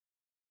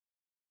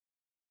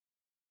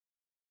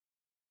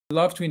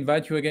love to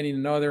invite you again in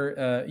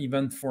another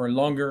event for a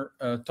longer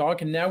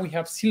talk. And now we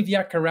have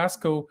Sylvia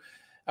Carrasco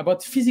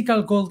about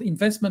physical gold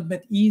investment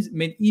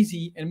made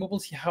easy, and we will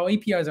see how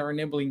APIs are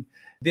enabling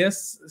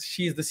this.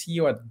 She is the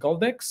CEO at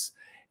Goldex.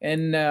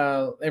 And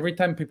every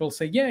time people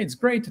say, yeah, it's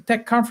great, a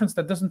tech conference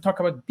that doesn't talk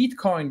about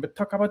Bitcoin, but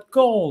talk about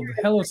gold.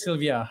 Hello,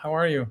 Sylvia. How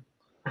are you?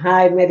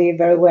 Hi, Mehdi.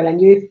 Very well.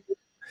 And you?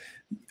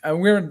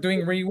 We're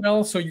doing really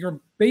well. So you're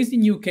based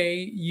in UK.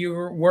 You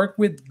work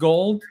with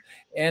gold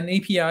and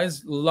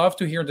APIs. Love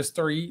to hear the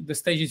story. The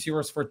stage is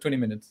yours for 20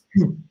 minutes.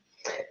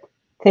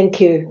 Thank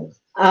you.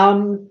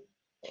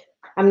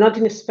 I'm not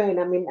in Spain.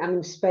 I'm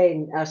in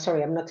Spain.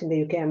 Sorry, I'm not in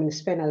the UK. I'm in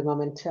Spain at the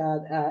moment,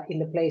 in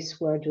the place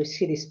where you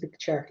see this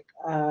picture.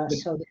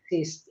 So this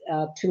is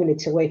 2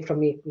 minutes away from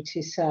me, which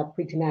is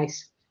pretty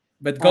nice.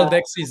 But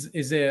Goldex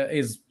is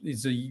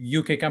a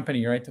UK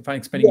company, right? If I'm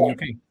expanding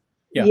UK.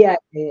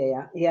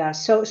 Yeah.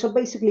 So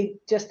basically,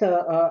 just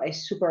a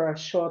super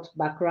short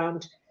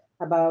background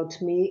about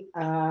me.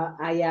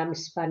 I am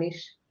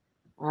Spanish.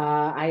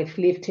 I've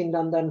lived in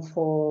London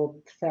for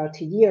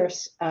 30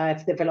 years.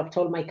 I've developed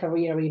all my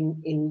career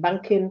in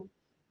banking,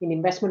 in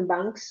investment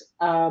banks.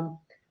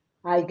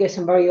 I guess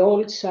I'm very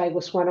old, so I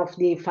was one of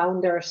the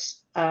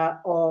founders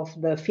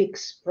of the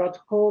FIX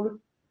protocol,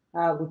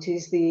 which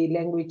is the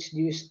language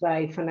used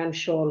by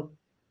financial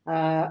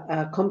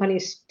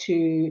companies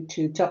to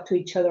talk to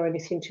each other,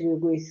 anything to do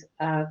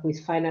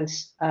with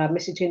finance,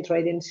 messaging,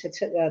 trading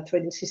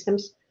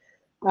systems.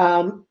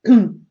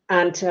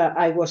 And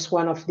I was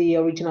one of the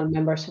original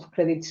members of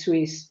Credit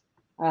Suisse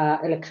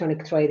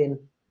electronic trading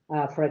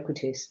for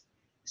equities.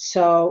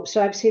 So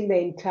I've seen the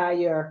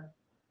entire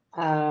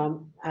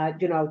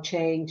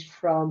change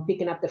from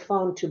picking up the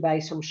phone to buy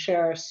some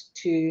shares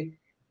to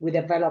we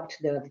developed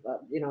the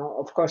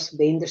of course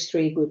the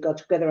industry. We got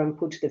together and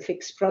put the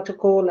FIX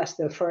protocol as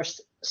the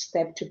first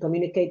step to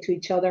communicate to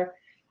each other.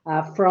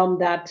 From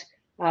that,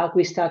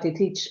 we started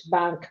each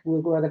bank. We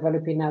were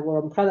developing our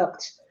own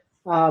products.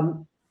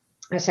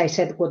 As I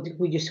said, what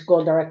we used to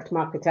call direct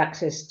market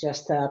access,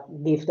 just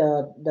give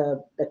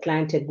the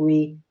client a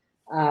GUI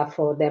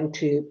for them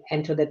to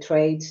enter the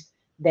trades.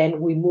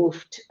 Then we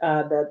moved,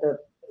 the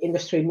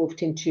industry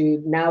moved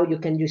into, now you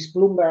can use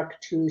Bloomberg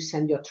to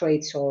send your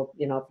trades, or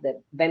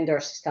the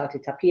vendors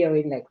started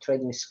appearing like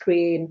Trading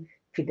Screen,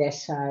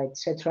 Fidessa,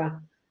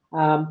 etc.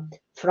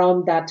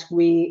 From that,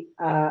 we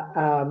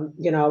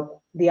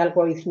the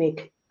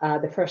algorithmic,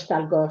 the first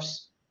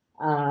algos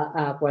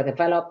were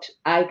developed.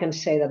 I can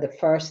say that the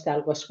first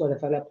algos were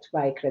developed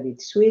by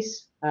Credit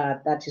Suisse.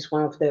 That is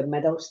one of the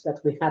medals that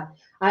we had.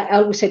 I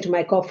always say to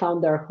my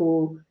co-founder,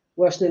 who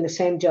was doing the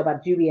same job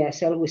at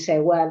UBS, I always say,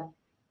 well,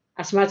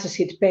 as much as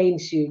it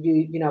pains you,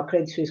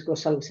 Credit Suisse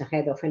goes always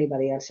ahead of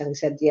anybody else. And he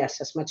said,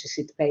 yes, as much as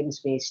it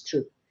pains me, it's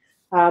true.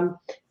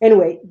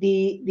 Anyway,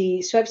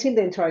 so I've seen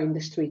the entire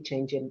industry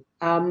changing.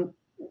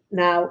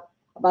 Now,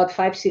 about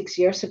 5-6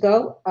 years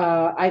ago,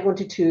 I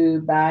wanted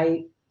to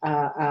buy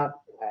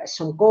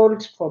some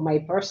gold for my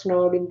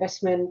personal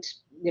investment,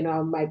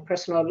 my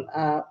personal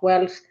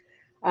wealth.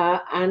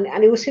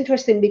 And it was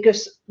interesting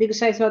because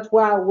I thought,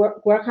 wow,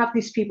 where have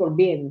these people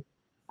been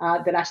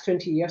the last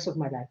 20 years of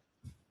my life?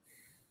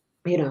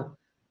 Do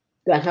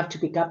I have to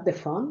pick up the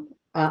phone?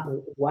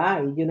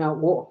 Why?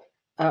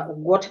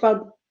 What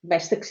about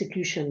best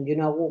execution?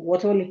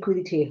 What about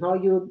liquidity? How are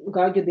you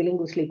dealing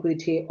with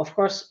liquidity? Of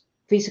course,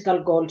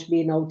 physical gold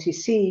being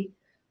OTC,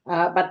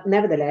 but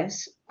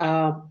nevertheless,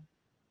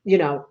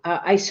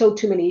 I saw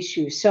too many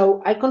issues.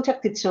 So I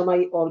contacted some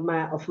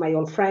of my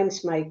old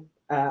friends, my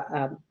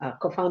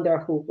co-founder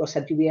who was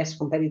a UBS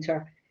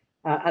competitor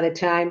at the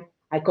time.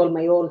 I called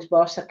my old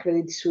boss at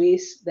Credit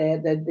Suisse,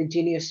 the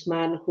genius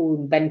man who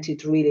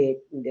invented really,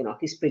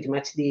 he's pretty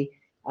much the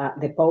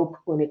Pope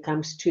when it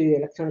comes to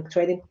electronic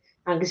trading.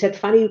 And he said,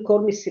 funny you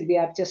called me,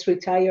 Sylvia, I've just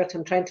retired.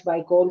 I'm trying to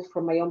buy gold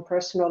from my own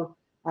personal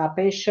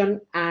pension,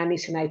 and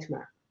it's a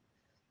nightmare.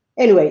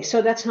 Anyway,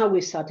 so that's how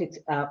we started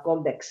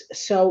Goldex.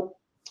 So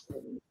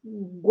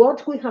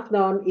what we have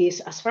done is,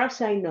 as far as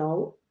I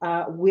know,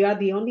 we are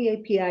the only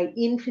API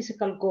in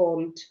physical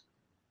gold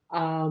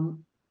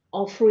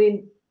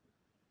offering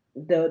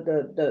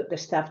the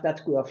stuff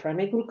that we offer.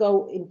 And I will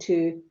go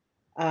into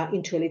a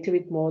little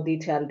bit more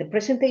detail. The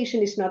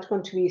presentation is not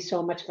going to be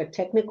so much of a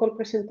technical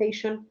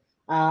presentation,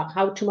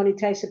 how to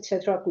monetize,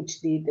 etc.,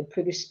 which the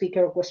previous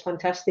speaker was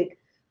fantastic.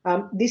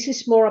 This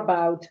is more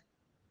about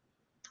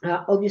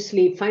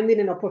obviously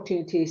finding an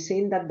opportunity,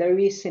 seeing that there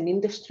is an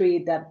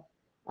industry that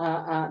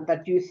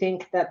you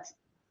think that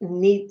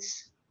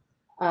needs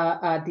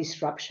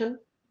disruption,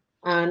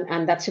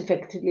 and that's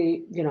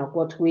effectively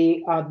what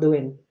we are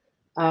doing.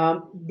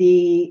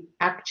 The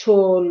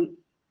actual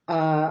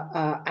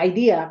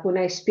idea, when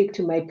I speak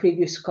to my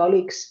previous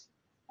colleagues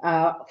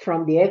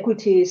from the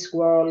equities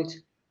world,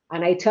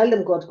 and I tell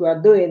them what we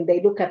are doing,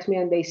 they look at me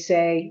and they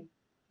say,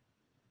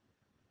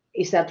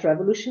 is that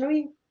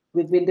revolutionary?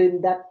 We've been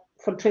doing that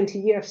for 20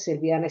 years,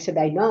 Sylvia. And I said,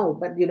 I know,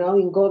 but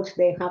in gold,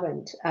 they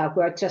haven't.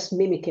 We're just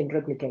mimicking,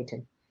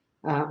 replicating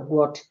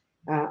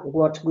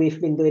what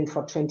we've been doing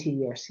for 20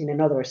 years in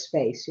another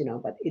space,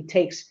 but it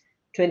takes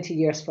 20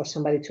 years for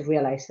somebody to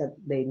realize that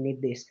they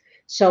need this.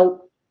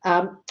 So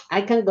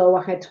I can go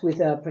ahead with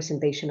a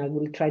presentation. I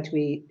will try to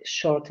be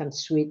short and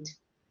sweet.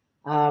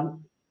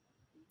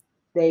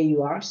 There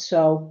you are.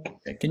 So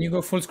can you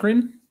go full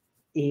screen?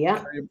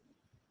 Yeah,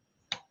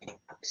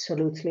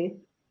 absolutely.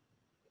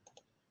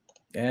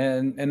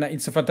 And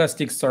it's a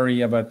fantastic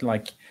story about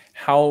like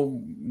how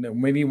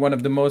maybe one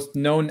of the most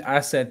known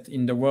asset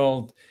in the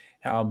world,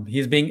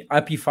 he's being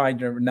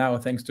appified now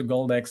thanks to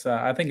Goldex.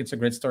 I think it's a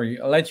great story.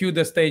 I'll let you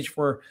the stage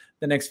for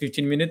the next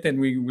 15 minutes, and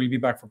we will be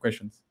back for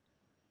questions.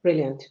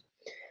 Brilliant.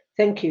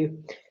 Thank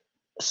you.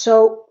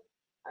 So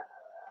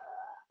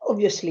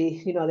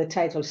obviously, you know, the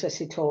title says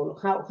it all.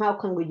 How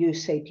can we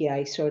use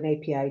APIs or an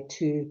API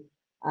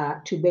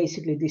to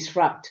basically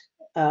disrupt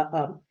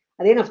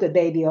at the end of the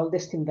day, the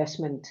oldest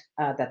investment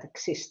that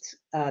exists,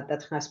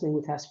 that has been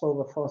with us for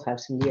over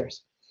 4,000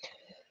 years.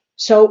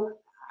 So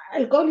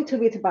I'll go a little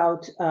bit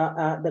about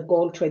the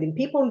gold trading.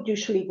 People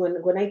usually,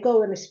 when I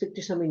go and I speak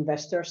to some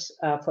investors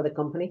for the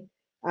company,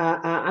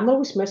 I'm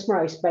always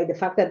mesmerized by the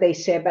fact that they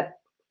say, but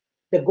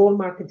the gold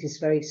market is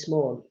very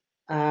small,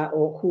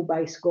 or who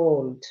buys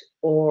gold,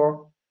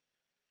 or,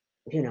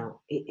 you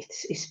know,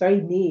 it's very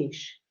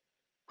niche.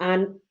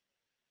 And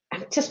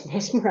I'm just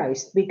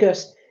mesmerized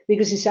because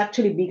it's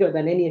actually bigger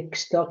than any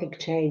stock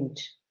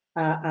exchange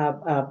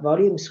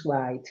volumes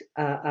wide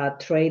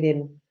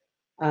trading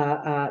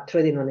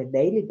on a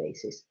daily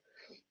basis.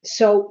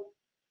 So,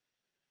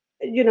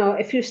 you know,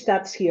 a few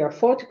stats here: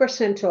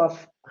 40%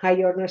 of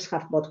high earners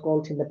have bought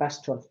gold in the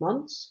past 12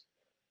 months.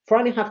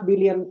 4.5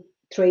 billion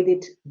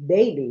traded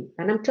daily,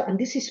 and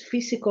this is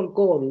physical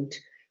gold.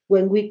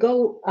 When we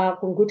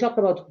talk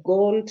about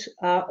gold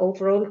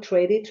overall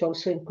traded,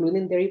 also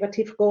including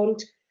derivative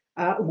gold,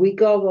 we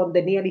go on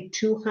the nearly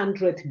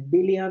 200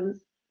 billion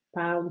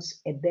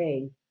pounds a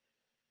day.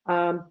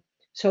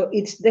 So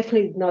it's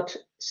definitely not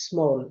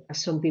small,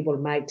 as some people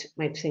might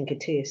think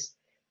it is.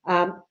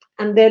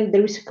 And then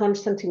there is a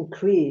constant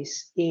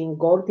increase in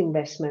gold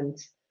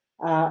investments,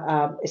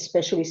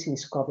 especially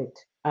since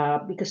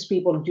COVID, because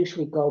people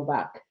usually go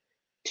back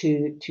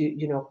to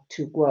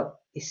what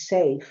is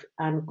safe,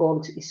 and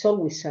gold is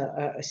always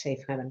a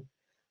safe haven.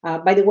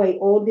 By the way,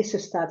 all these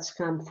stats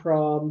come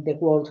from the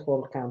World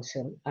Gold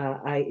Council.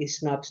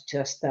 It's not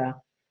just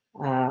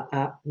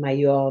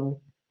my own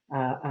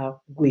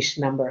wish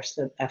numbers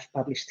that I've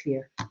published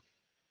here.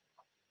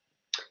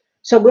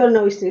 So we all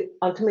know it's the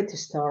ultimate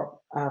store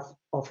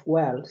of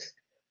wealth.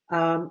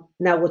 Now,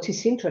 what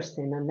is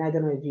interesting, and I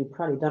don't know if you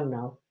probably don't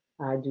know,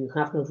 you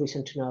have no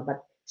reason to know,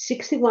 but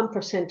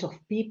 61% of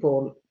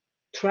people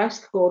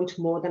trust gold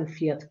more than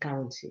fiat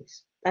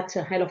currencies. That's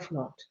a hell of a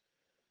lot.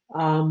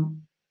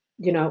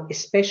 You know,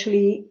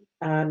 especially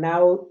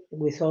now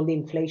with all the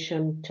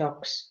inflation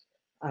talks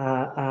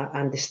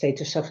and the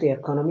status of the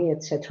economy,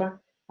 etc.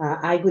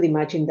 I would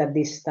imagine that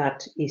this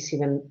stat is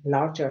even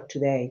larger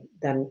today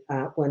than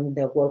when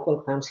the World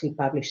Gold Council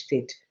published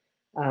it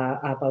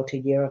about a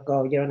year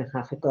and a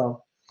half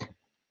ago.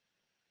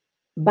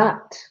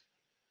 But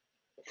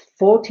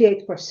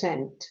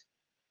 48%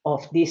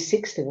 of these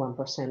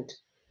 61%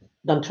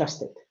 don't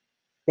trust it.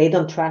 They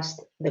don't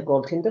trust the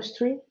gold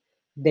industry.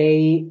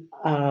 They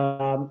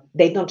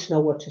don't know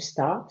where to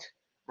start,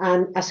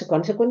 and as a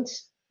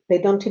consequence, they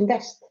don't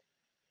invest.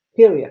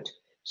 Period.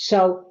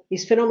 So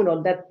it's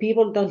phenomenal that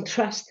people don't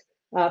trust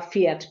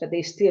fiat, but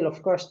they still,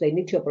 of course, they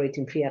need to operate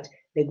in fiat.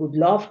 They would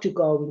love to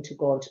go into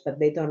gold, but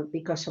they don't,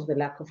 because of the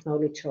lack of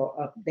knowledge,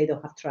 or they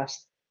don't have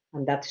trust,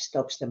 and that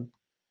stops them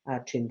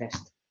to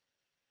invest.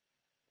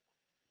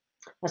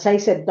 As I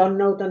said, don't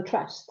know, don't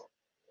trust.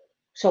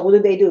 So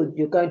what do?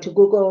 You go into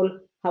Google,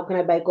 how can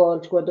I buy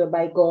gold? Where do I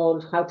buy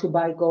gold? How to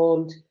buy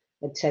gold,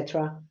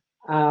 etc.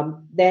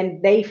 Then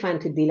they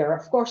find a dealer.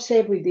 Of course,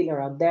 every dealer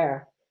out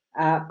there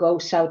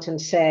goes out and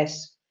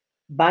says,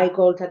 buy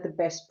gold at the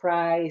best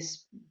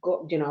price.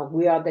 You know,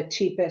 we are the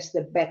cheapest,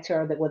 the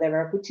better, the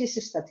whatever, which is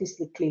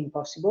statistically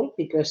impossible,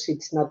 because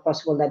it's not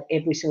possible that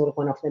every single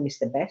one of them is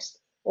the best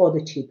or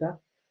the cheaper.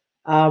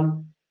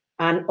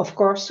 And of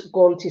course,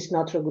 gold is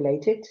not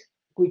regulated,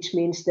 which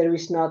means there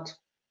is not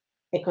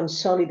a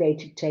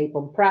consolidated tape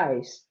on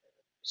price.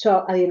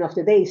 So at the end of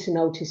the day, it's an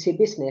OTC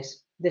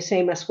business. The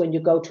same as when you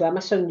go to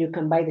Amazon, you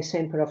can buy the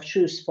same pair of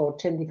shoes for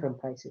 10 different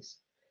prices.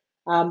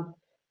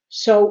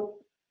 So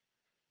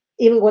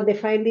even when they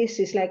find this,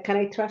 it's like, can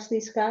I trust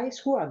these guys?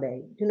 Who are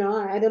they? You know,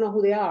 I don't know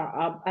who they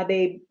are. Are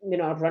they, you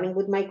know, running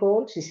with my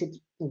gold? Is it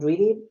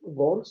really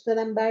gold that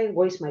I'm buying?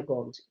 Where is my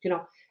gold? You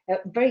know, a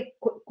very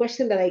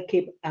question that I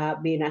keep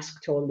being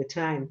asked all the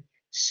time.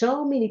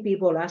 So many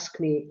people ask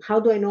me, how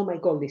do I know my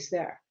gold is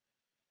there?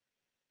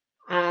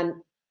 And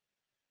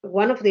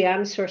one of the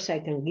answers I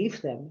can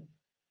give them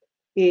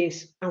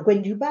is, and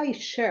when you buy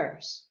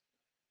shares,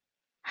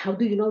 how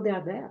do you know they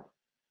are there?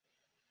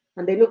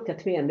 And they looked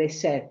at me and they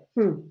said,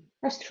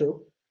 that's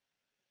true.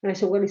 And I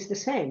said, well, it's the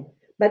same.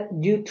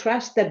 But do you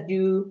trust that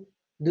do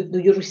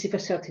you receive a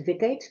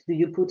certificate? Do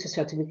you put a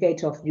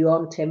certificate of you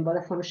own 10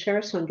 Vodafone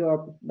shares on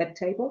your bed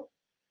table?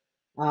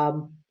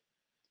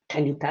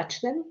 Can you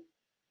touch them?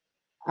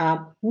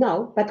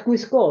 No, but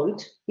with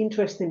gold,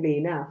 interestingly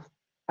enough,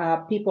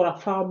 people are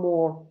far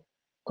more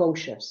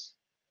cautious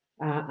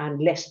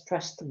and less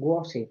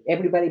trustworthy.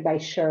 Everybody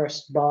buys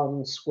shares,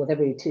 bonds,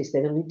 whatever it is.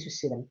 They don't need to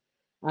see them.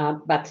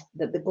 But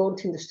the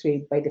gold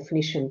industry, by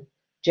definition,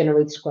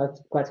 generates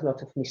quite a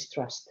lot of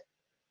mistrust.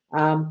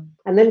 And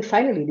then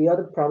finally, the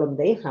other problem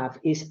they have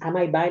is, am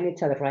I buying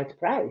it at the right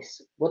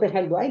price? What the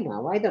hell do I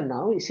know? I don't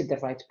know. Is it the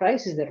right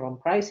price? Is it the wrong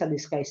price? Are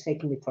these guys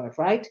taking me for a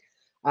ride?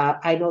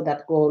 I know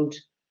that gold,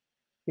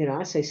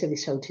 as I said,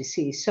 is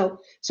OTC. So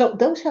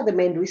those are the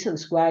main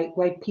reasons why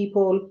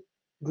people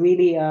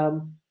really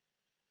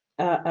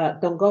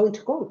don't go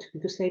into gold,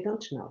 because they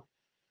don't know.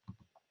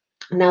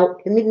 Now,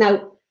 let me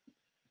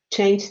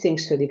change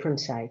things to a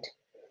different side.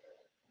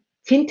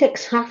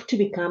 Fintechs have to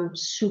become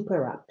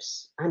super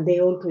apps, and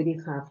they already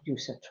have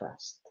user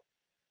trust.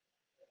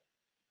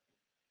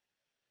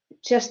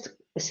 Just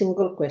a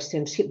single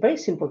question, very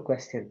simple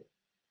question.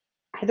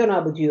 I don't know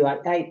about you.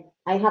 I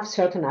have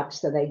certain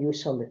apps that I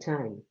use all the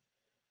time.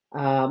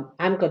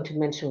 I'm going to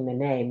mention the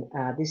name.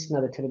 This is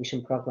not a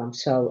television program,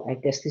 so I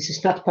guess this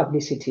is not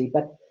publicity,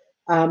 but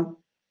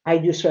I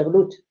use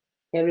Revolut.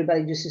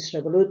 Everybody uses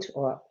Revolut,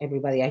 or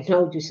everybody I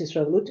know uses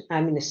Revolut.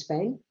 I'm in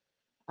Spain.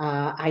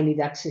 I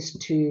need access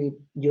to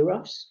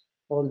euros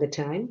all the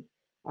time.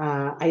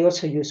 I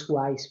also use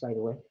Wise, by the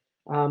way.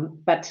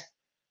 But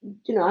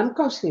I'm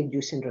constantly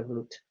using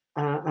Revolut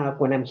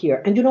when I'm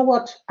here. And you know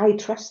what? I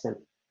trust them.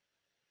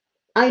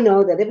 I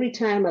know that every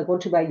time I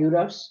want to buy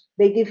euros,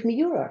 they give me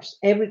euros.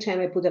 Every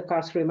time I put a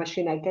card through a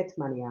machine, I get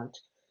money out.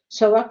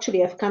 So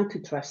actually, I've come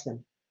to trust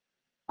them.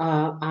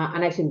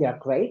 And I think they're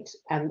great.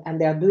 And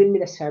they're doing me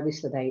the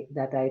service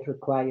that I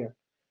require.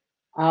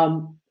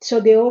 So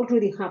they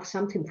already have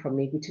something from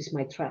me, which is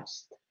my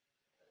trust.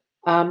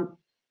 And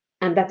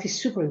that is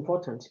super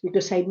important,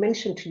 because I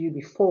mentioned to you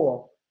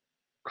before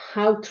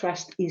how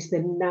trust is the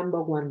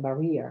 #1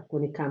 barrier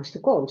when it comes to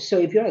gold. So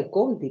if you're a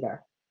gold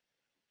digger,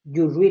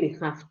 you really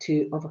have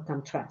to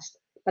overcome trust.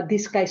 But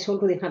these guys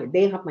already have it.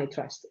 They have my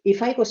trust.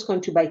 If I was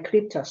going to buy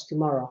cryptos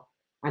tomorrow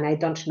and I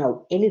don't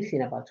know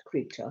anything about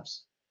cryptos,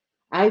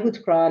 I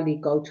would probably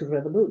go to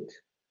Revolut.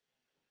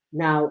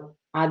 Now,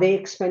 are they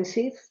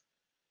expensive?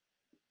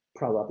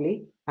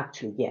 Probably.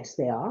 Actually, yes,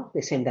 they are.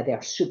 They're saying that they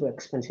are super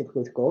expensive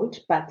with gold,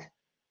 but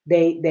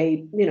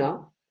they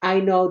I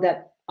know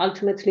that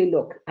ultimately,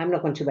 look, I'm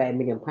not going to buy £1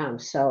 million.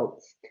 So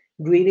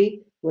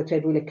really, what I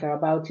really care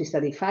about is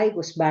that if I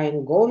was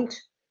buying gold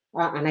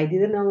and I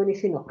didn't know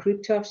anything of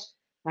cryptos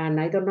and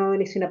I don't know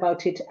anything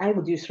about it, I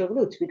would use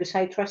Revolut, because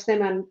I trust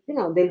them, and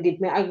they'll give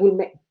me. I will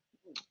make,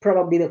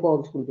 probably the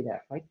gold will be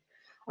there, right?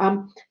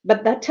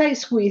 But that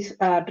ties with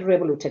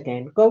Revolut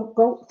again.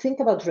 Go think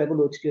about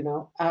Revolut.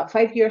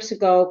 5 years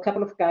ago, a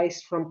couple of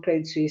guys from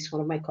Credit Suisse,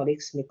 one of my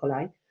colleagues,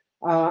 Nikolai,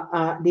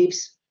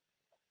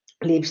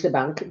 leaves the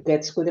bank,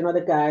 gets with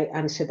another guy,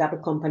 and set up a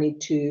company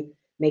to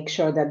make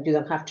sure that you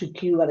don't have to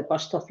queue at the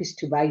post office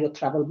to buy your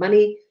travel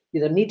money.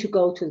 You don't need to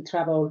go to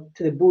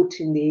the booth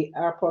in the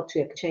airport to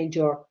exchange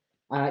your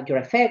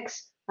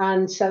FX,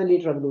 and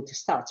suddenly Revolut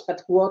starts.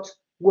 But what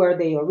were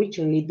they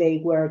originally?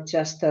 They were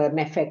just an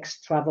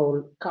FX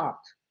travel card.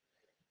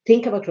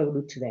 Think about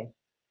Revolut today.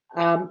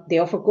 They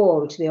offer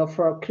gold, they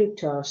offer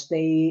cryptos,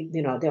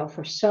 they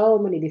offer so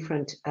many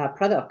different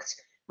products.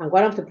 And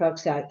one of the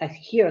products that I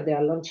hear they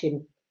are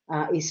launching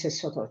is a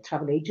sort of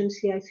travel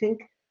agency, I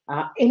think.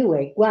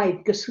 Anyway, why?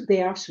 Because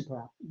they are super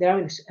app. They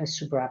are a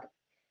super app.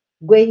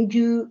 When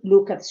you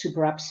look at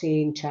super apps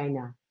in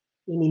China,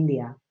 in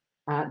India,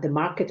 the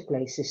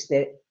marketplaces,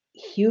 the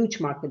huge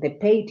market, the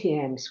pay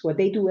ATMs, where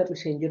they do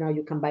everything,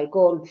 you can buy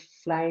gold,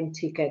 flying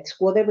tickets,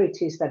 whatever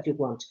it is that you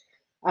want.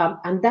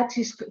 And that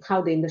is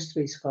how the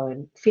industry is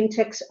going.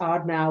 Fintechs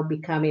are now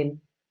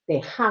they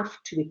have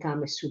to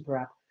become a super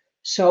app.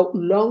 So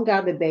long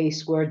are the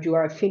days where you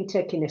are a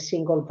fintech in a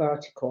single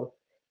vertical.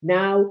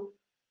 Now,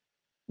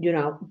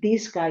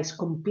 these guys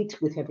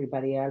compete with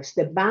everybody else.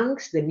 The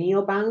banks, the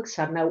neobanks,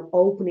 are now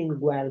opening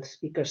wealth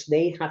because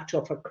they have to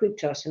offer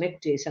cryptos and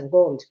equities and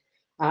gold.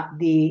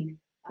 The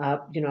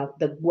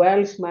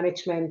wealth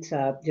management,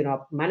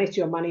 manage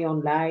your money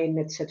online,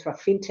 etc.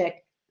 Fintech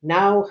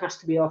now has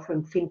to be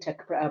offering fintech,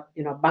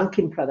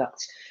 banking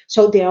products.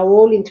 So they are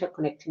all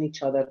interconnecting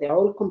each other. They're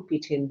all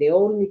competing. They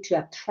all need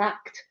to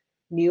attract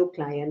new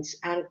clients,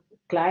 and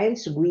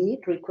clients, we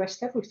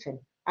request everything.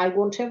 I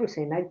want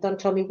everything. I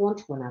don't only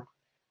want one app.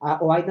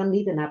 Or I don't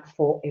need an app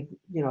for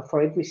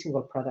every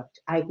single product.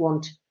 I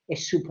want a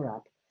super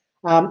app,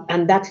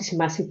 and that is a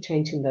massive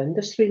change in the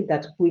industry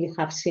that we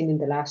have seen in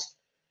the last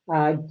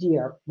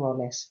year, more or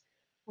less.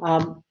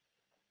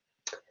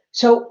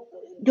 So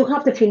you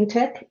have the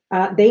fintech.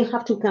 They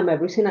have to come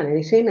everything and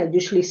anything. I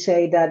usually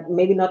say that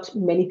maybe not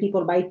many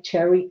people buy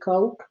cherry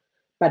Coke,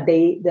 but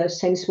the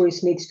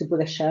Sainsbury's needs to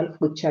put a shelf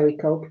with cherry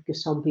Coke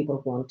because some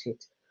people want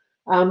it.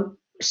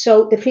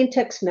 So the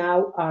fintechs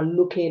now are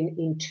looking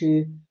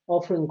into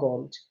offering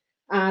gold,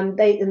 and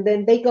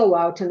then they go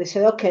out and they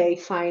say, okay,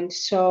 fine.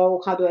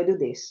 So how do I do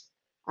this?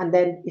 And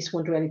then it's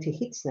when reality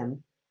hits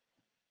them.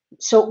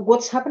 So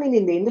what's happening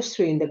in the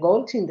industry, in the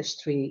gold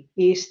industry,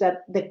 is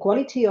that the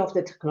quality of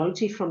the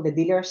technology from the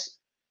dealers,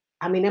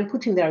 I mean, I'm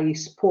putting there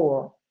is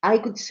poor. I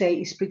could say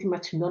is pretty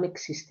much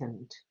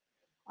non-existent.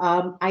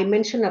 I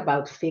mentioned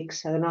about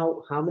fix. I don't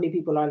know how many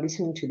people are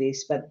listening to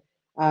this, but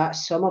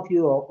some of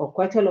you, or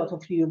quite a lot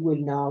of you, will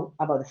know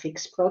about the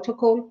fix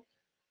protocol.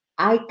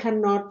 I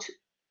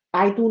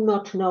do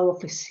not know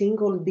of a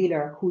single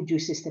dealer who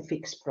uses the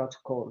fix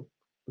protocol.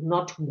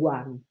 Not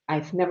one.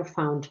 I've never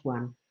found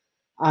one.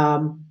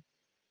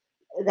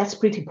 That's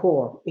pretty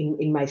poor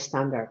in my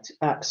standard.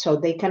 So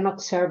they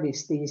cannot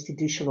service the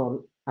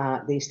institutional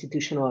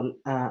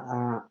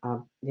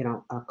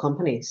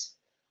companies.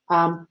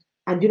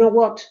 And you know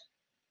what?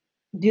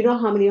 Do you know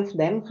how many of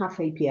them have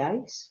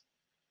APIs?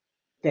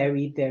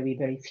 Very, very,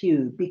 very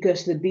few,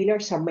 because the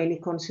dealers are mainly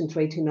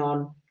concentrating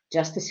on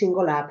just a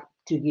single app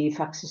to give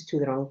access to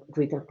their own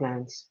retail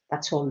clients.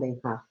 That's all they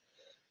have.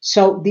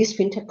 So these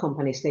fintech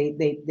companies,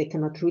 they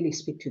cannot really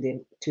speak to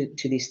them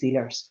to these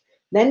dealers.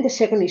 Then the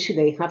second issue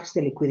they have is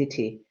the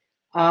liquidity.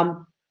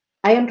 I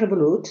am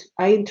Revolut.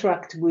 I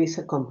interact with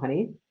a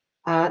company.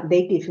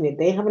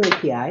 They have an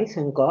API.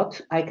 Thank God,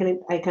 I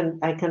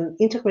can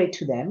integrate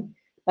to them.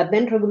 But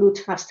then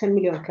Revolut has 10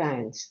 million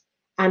clients,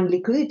 and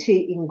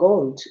liquidity in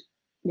gold,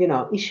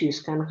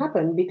 issues can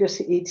happen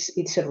because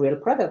it's a real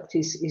product,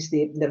 is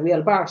the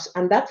real bars,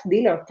 and that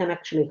dealer can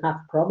actually have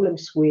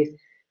problems with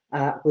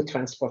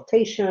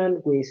transportation,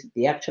 with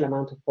the actual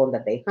amount of gold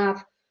that they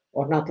have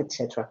or not,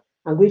 etc.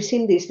 And we've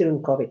seen this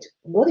during COVID.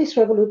 What is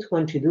Revolut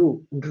going to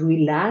do?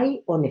 Rely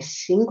on a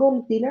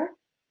single dealer?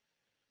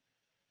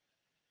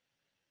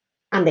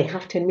 And they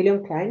have 10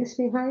 million clients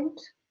behind?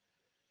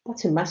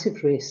 That's a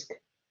massive risk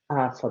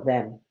for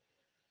them.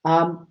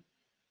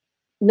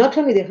 Not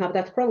only they have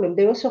that problem,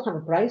 they also have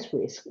a price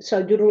risk. So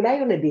you rely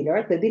on a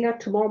dealer. The dealer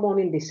tomorrow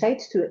morning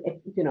decides to,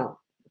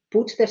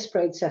 put the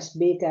spreads as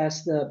big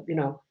as a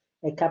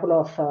couple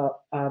of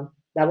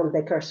double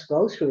deckers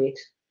go through it,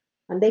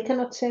 and they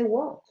cannot say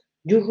what.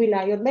 You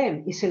rely on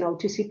them. It's an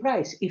OTC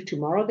price. If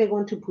tomorrow they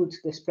want to put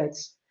the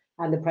spreads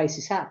and the price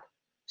is up,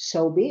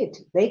 so be it.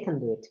 They can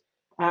do it.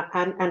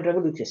 And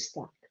Revolut is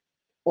stuck,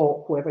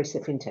 or whoever is the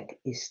fintech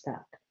is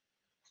stuck.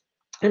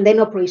 And then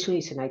operation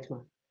is a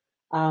nightmare.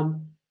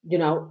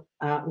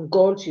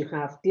 Gold, you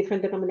have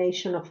different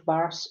denomination of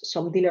bars.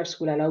 Some dealers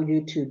will allow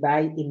you to buy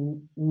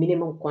in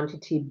minimum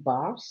quantity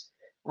bars.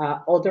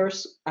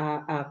 Others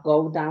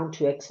go down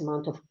to X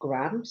amount of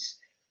grams.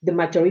 The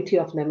majority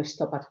of them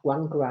stop at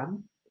 1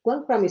 gram.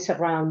 1 gram is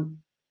around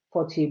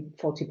 40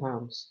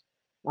 pounds.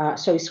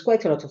 So it's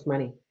quite a lot of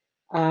money.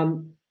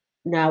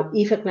 Now,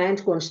 if a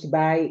client wants to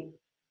buy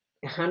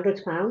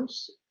 100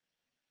 pounds,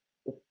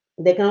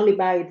 they can only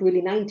buy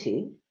really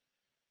 90.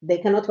 They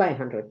cannot buy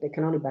 100, they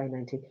can only buy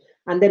 90.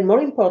 And then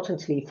more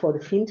importantly, for the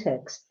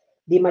fintechs,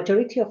 the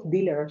majority of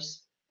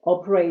dealers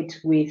operate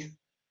with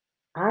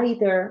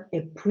either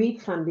a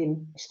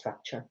pre-funding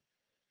structure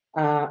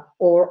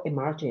or a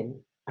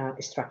margin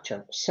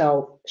structure.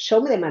 So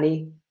show me the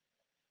money.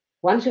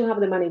 Once you have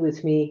the money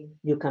with me,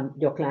 your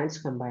clients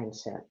can buy and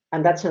sell.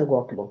 And that's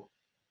unworkable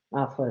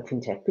for a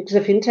fintech, because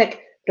the fintech,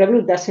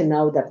 Revolut doesn't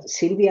know that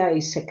Sylvia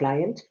is a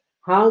client.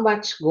 How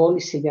much gold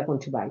is Sylvia going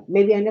to buy?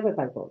 Maybe I never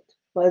buy gold.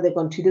 What are they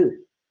going to do?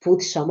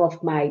 Put some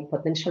of my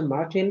potential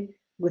margin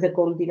with a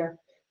gold dealer?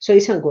 So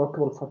it's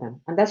unworkable for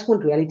them. And that's when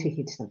reality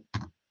hits them.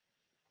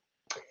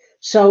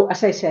 So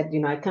as I said,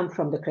 I come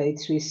from the Credit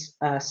Suisse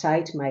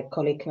side. My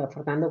colleague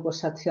Fernando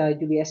was at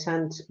UBS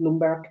and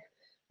Bloomberg.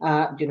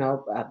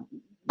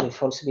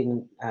 We've also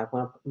been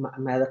one of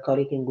my other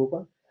colleague in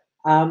Google.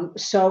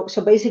 So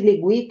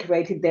basically, we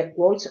created the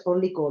world's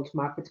only gold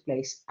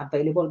marketplace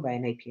available by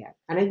an API.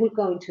 And I will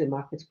go into the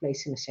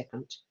marketplace in a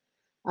second.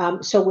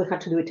 So we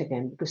had to do it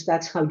again, because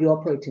that's how you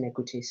operate in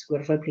equities.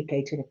 We're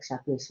replicating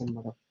exactly the same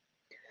model.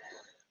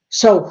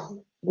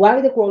 So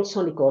why the world's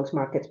only gold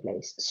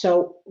marketplace?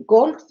 So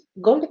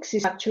Goldex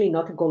is actually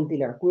not a gold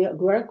dealer.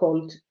 We're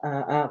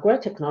a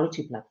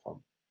technology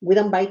platform. We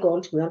don't buy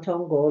gold, we don't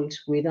own gold,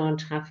 we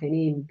don't have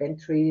any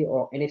inventory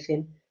or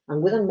anything,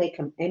 and we don't make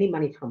any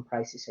money from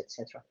prices,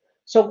 etc.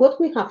 So what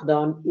we have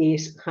done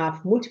is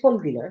have multiple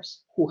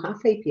dealers who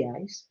have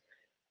APIs,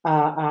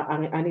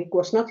 and it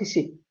was not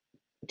easy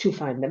to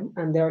find them,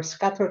 and they're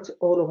scattered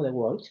all over the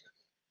world.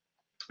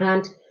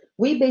 And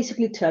we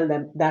basically tell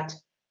them that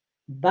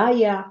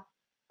via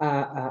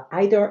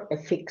either a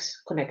fixed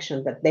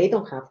connection that they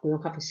don't have, we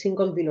don't have a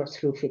single dealer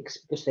through fix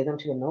because they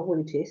don't even know what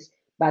it is,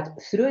 but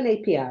through an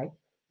API,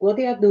 what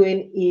they are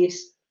doing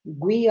is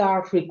we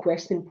are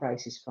requesting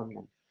prices from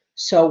them.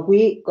 So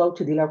we go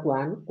to dealer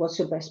one, what's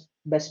the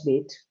best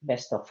bid,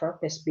 best offer,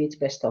 best bid,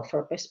 best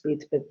offer, best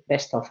bid,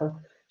 best offer.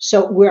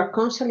 So we are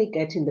constantly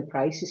getting the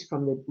prices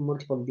from the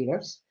multiple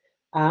dealers.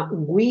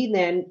 We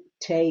then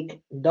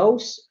take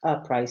those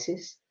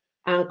prices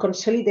and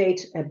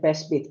consolidate a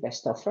best bid,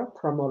 best offer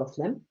from all of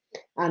them.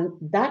 And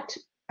that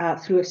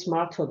through a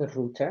smart order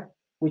router,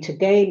 which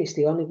again is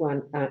the only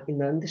one in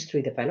the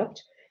industry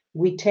developed,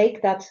 we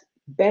take that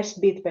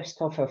best bid, best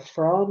offer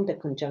from the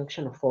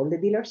conjunction of all the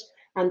dealers,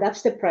 and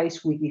that's the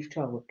price we give to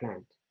our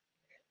client.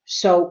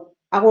 So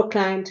our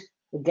client,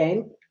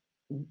 again,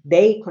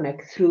 they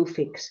connect through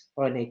Fix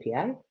or an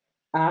API,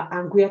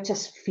 and we are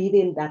just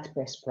feeding that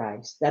best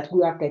price that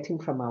we are getting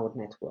from our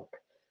network.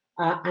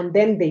 And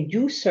then the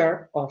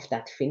user of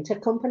that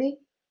fintech company,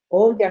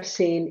 all they're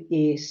seeing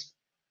is,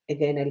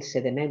 again, I'll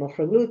say the name of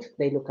Revolut.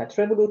 They look at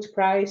Revolut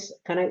price.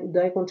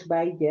 Do I want to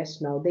buy?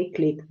 Yes, no. They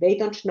click. They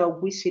don't know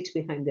we sit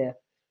behind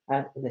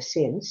the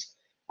scenes.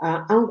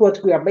 And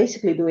what we are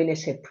basically doing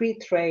is a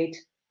pre-trade,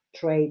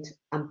 trade,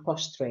 and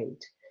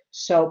post-trade.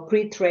 So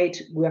pre-trade,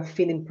 we are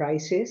filling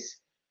prices.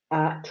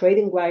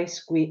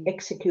 Trading-wise, we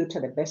execute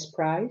at the best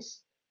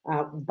price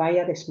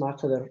via the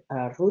smart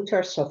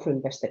routers,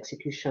 offering best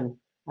execution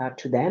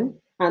to them.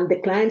 And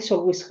the clients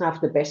always have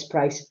the best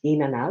price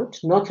in and out,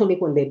 not only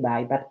when they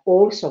buy, but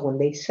also when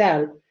they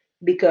sell,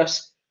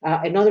 because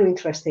another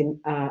interesting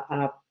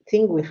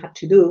thing we had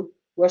to do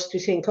was to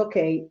think,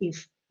 okay,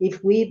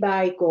 if we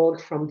buy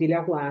gold from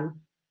dealer 1,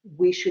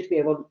 we should be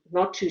able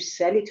not to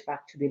sell it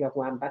back to dealer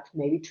 1, but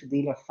maybe to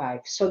dealer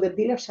 5. So the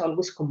dealers are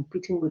always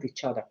competing with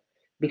each other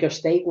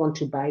because they want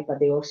to buy, but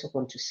they also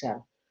want to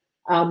sell.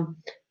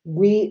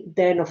 We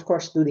then, of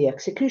course, do the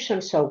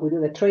execution. So we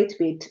do the trade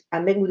bit,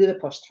 and then we do the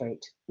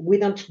post-trade. We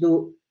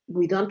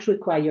don't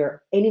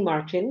require any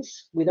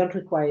margins. We don't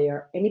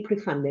require any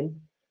pre-funding.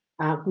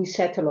 We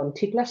settle on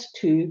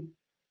T+2.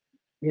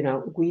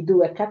 We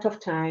do a cut-off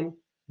time.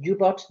 You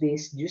bought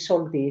this, you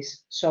sold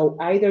this. So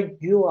either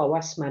you owe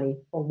us money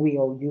or we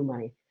owe you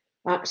money.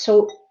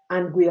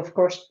 And we, of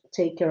course,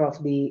 take care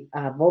of the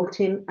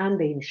vaulting and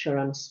the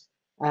insurance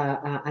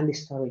and the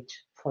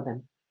storage for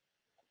them.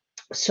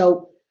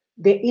 So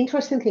the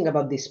interesting thing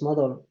about this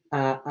model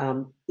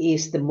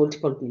is the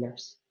multiple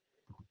dealers.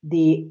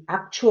 The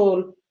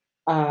actual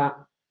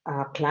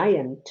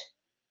client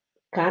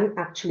can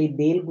actually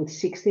deal with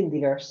 16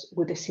 dealers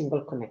with a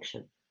single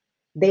connection.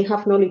 They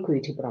have no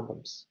liquidity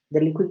problems.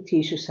 The liquidity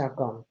issues are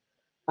gone.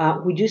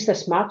 We use the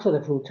smart order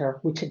router,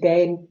 which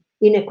again,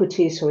 in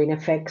equities or in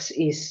FX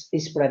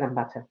is bread and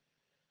butter.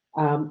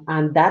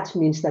 And that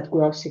means that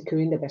we are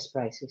securing the best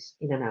prices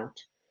in and out.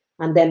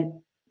 And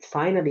then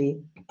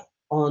finally,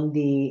 on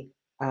the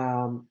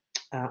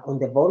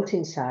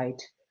vaulting side,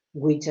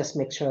 we just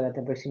make sure that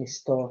everything is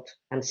stored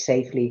and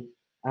safely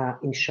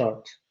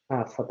insured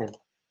for them.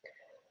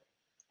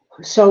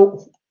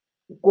 So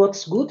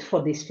what's good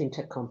for these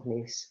fintech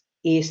companies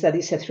is that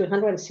it's a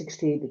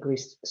 360-degree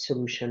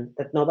solution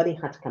that nobody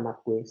had come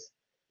up with,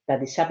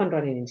 that is up and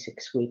running in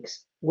 6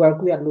 weeks, where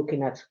we are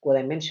looking at what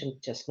I mentioned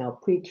just now,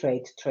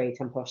 pre-trade, trade,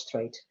 and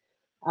post-trade.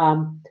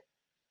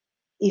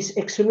 Is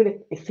extremely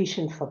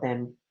efficient for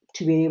them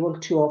to be able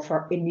to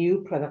offer a new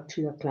product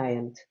to your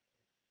client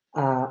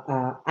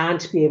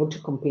and to be able to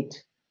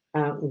compete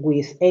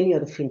with any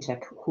other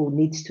fintech who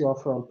needs to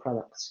offer all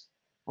products,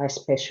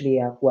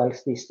 especially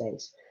wealth these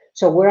days.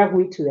 So where are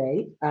we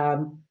today?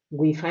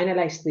 We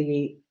finalized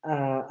the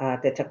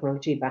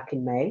technology back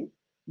in May.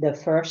 The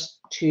first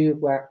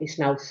 2 is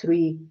now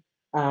 3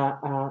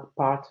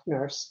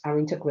 partners are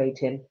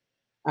integrating.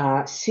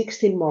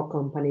 16 more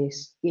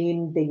companies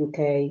in the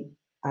UK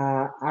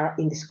are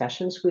in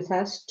discussions with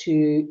us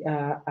to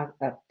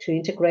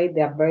integrate.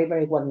 They are very,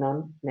 very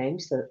well-known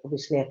names that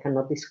obviously I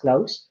cannot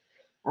disclose.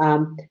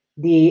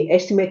 The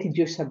estimated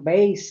user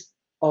base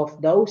of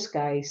those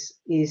guys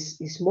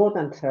is more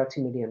than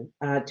 30 million.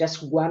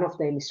 Just one of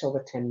them is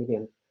over 10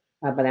 million.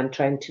 But I'm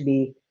trying to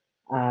be,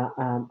 a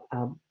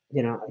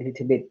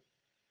little bit,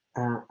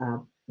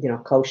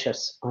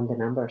 cautious on the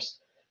numbers.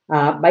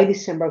 By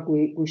December,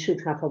 we should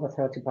have over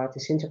 30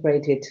 parties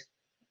integrated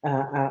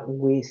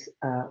with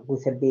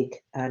a big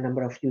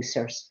number of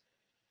users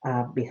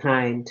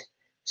behind.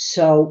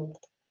 So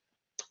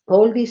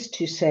all this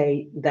to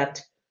say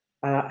that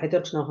I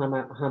don't know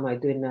how am I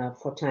doing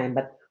for time,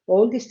 but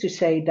all this to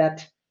say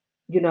that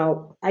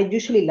I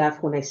usually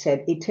laugh when I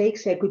said it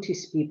takes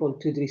equities people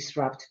to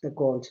disrupt the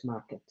gold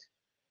market,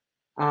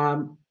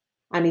 and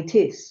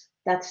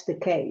that's the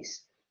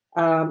case.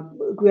 We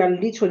are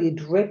literally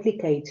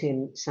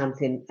replicating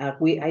something.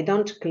 I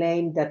don't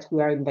claim that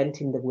we are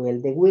inventing the wheel.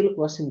 The wheel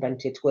was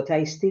invented. What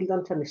I still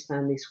don't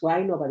understand is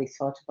why nobody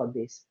thought about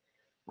this.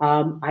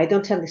 I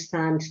don't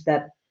understand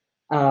that,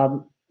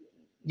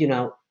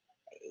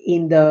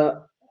 in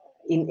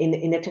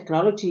the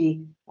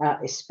technology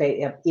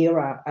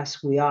era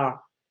as we are,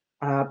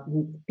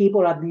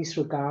 people are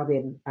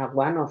disregarding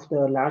one of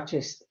the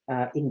largest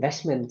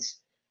investments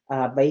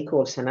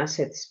vehicles and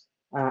assets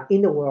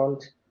in the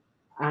world.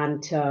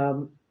 And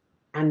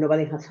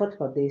nobody has thought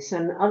about this.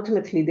 And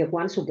ultimately, the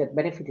ones who get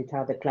benefited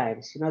are the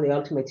clients, the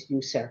ultimate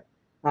user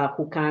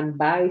who can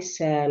buy,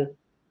 sell.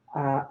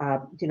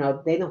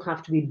 They don't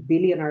have to be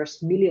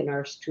billionaires,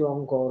 millionaires to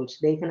own gold.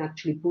 They can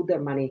actually put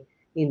their money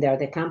in there.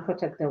 They can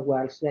protect their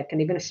wealth. They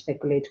can even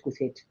speculate with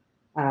it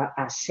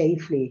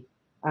safely,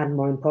 and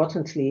more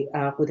importantly,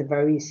 with a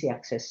very easy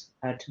access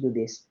to do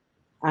this.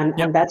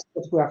 And that's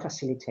what we are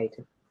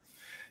facilitating.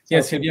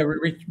 Yes, Sylvia,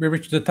 we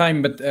reached the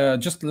time, but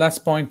just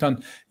last point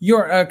on,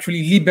 you're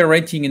actually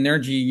liberating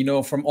energy, you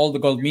know, from all the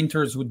gold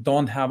minters who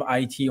don't have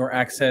IT or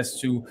access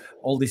to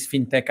all these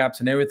fintech apps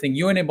and everything.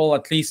 You enable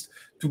at least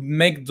to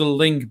make the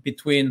link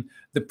between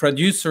the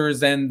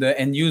producers and the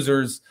end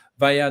users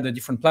via the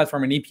different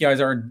platform, and APIs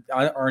are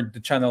the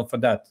channel for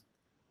that.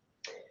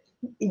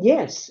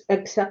 Yes,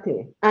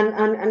 exactly,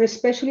 and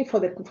especially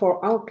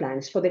for our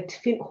clients,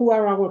 who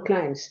are our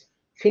clients,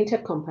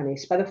 fintech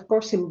companies, but of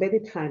course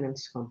embedded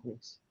finance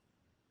companies.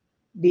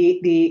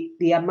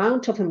 The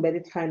amount of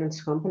embedded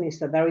finance companies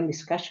that are in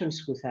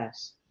discussions with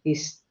us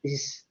is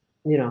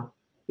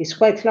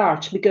quite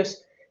large,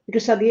 because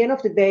at the end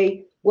of the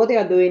day, what they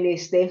are doing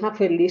is they have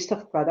a list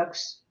of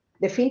products.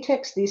 The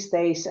fintechs these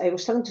days, I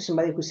was talking to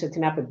somebody who's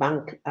setting up a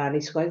bank and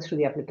is going through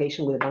the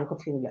application with the Bank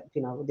of England,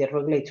 the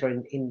regulator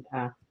in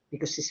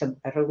because it's a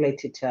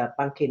regulated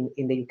bank in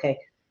the UK.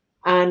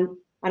 And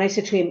I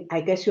said to him,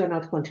 I guess you are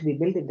not going to be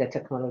building the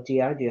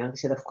technology, are you? And he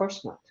said, of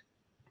course not.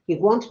 He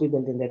won't be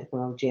building the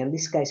technology, and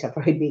these guys are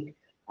very big.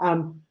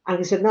 And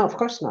he said, no, of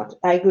course not.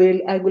 I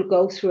will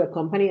go through a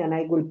company and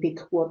I will pick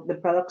what the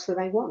products that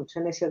I want.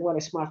 And I said, what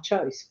a smart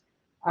choice.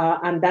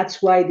 And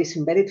that's why these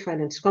embedded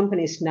finance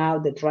companies now,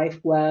 the Drive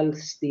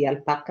Wells, the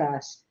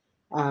Alpacas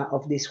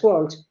of this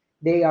world,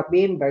 they are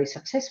being very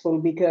successful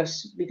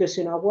because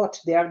you know what?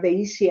 They are the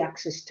easy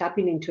access,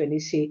 tapping into an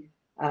easy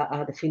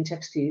the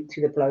fintechs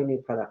to deploy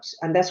new products.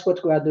 And that's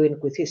what we are doing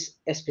with this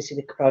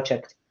specific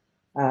project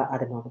at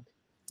the moment.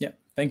 Yeah,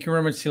 thank you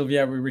very much,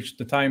 Sylvia. We reached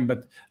the time,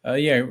 but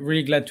yeah,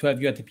 really glad to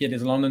have you at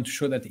Apidays London to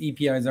show that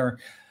APIs are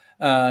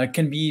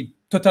can be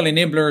total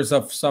enablers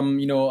of some,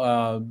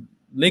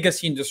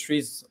 legacy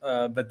industries,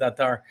 but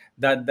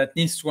that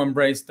needs to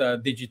embrace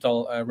the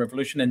digital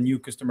revolution and new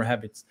customer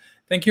habits.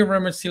 Thank you very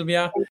much,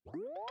 Sylvia.